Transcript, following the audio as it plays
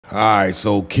All right,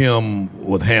 so Kim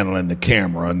was handling the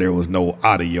camera and there was no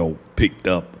audio picked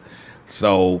up.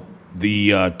 So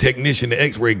the technician, the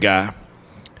x-ray guy,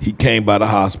 he came by the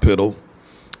hospital,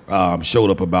 showed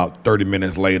up about 30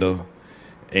 minutes later.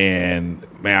 And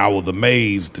man, I was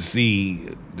amazed to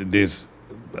see this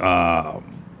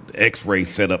x-ray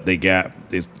setup they got,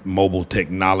 this mobile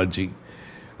technology.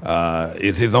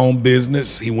 It's his own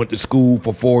business. He went to school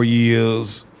for 4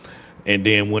 years and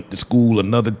then went to school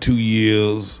another 2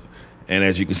 years. And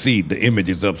as you can see, the image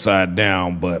is upside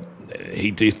down, but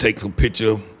he just takes a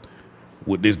picture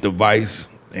with this device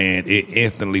and it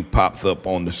instantly pops up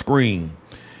on the screen.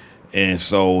 And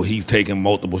so he's taking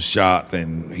multiple shots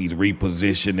and he's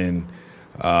repositioning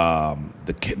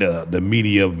the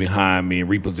media behind me and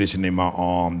repositioning my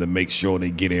arm to make sure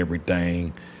they get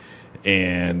everything.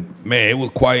 And man, it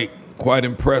was quite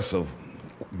impressive,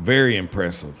 very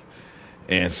impressive.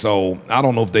 And so I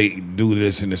don't know if they do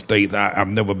this in the States. I've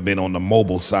never been on the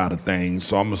mobile side of things,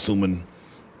 so I'm assuming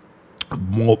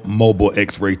mobile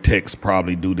x-ray techs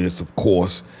probably do this, of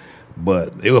course.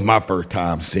 But it was my first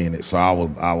time seeing it, so I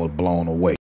was blown away.